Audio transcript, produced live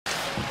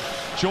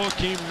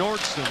Joakim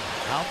Nordstrom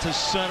out to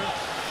center.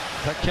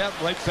 Paquette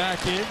right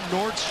back in.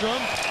 Nordstrom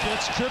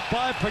gets tripped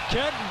by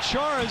Paquette, and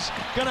Chara's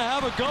going to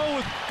have a go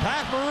with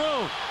Pat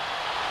Maroon.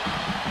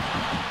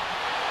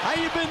 How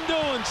you been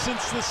doing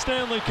since the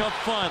Stanley Cup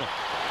final?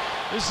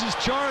 This is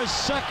Chara's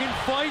second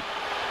fight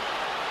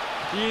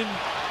in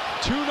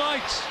 2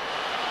 nights.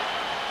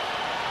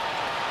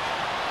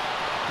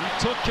 He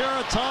took care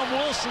of Tom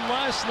Wilson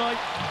last night.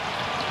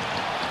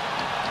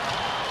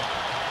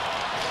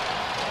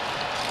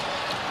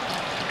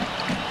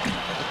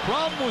 The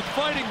problem with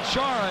fighting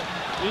Chara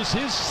is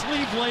his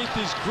sleeve length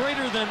is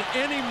greater than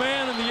any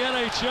man in the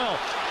NHL.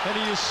 And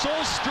he is so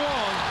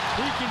strong,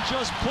 he can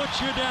just put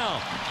you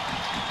down.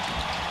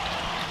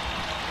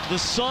 The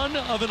son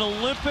of an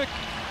Olympic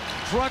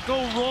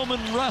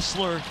Greco-Roman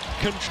wrestler.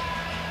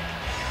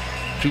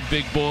 Two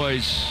big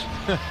boys.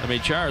 I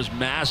mean, Chara's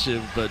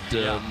massive, but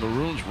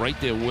Maroon's right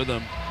there with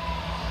him.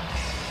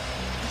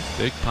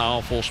 Big,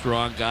 powerful,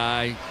 strong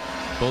guy.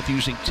 Both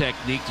using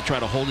technique to try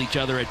to hold each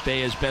other at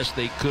bay as best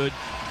they could.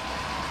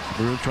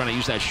 Maroon trying to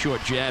use that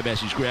short jab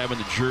as he's grabbing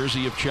the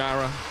jersey of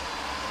Chara.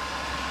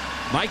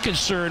 My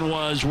concern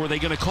was, were they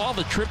going to call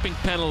the tripping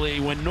penalty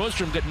when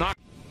Nordstrom got knocked?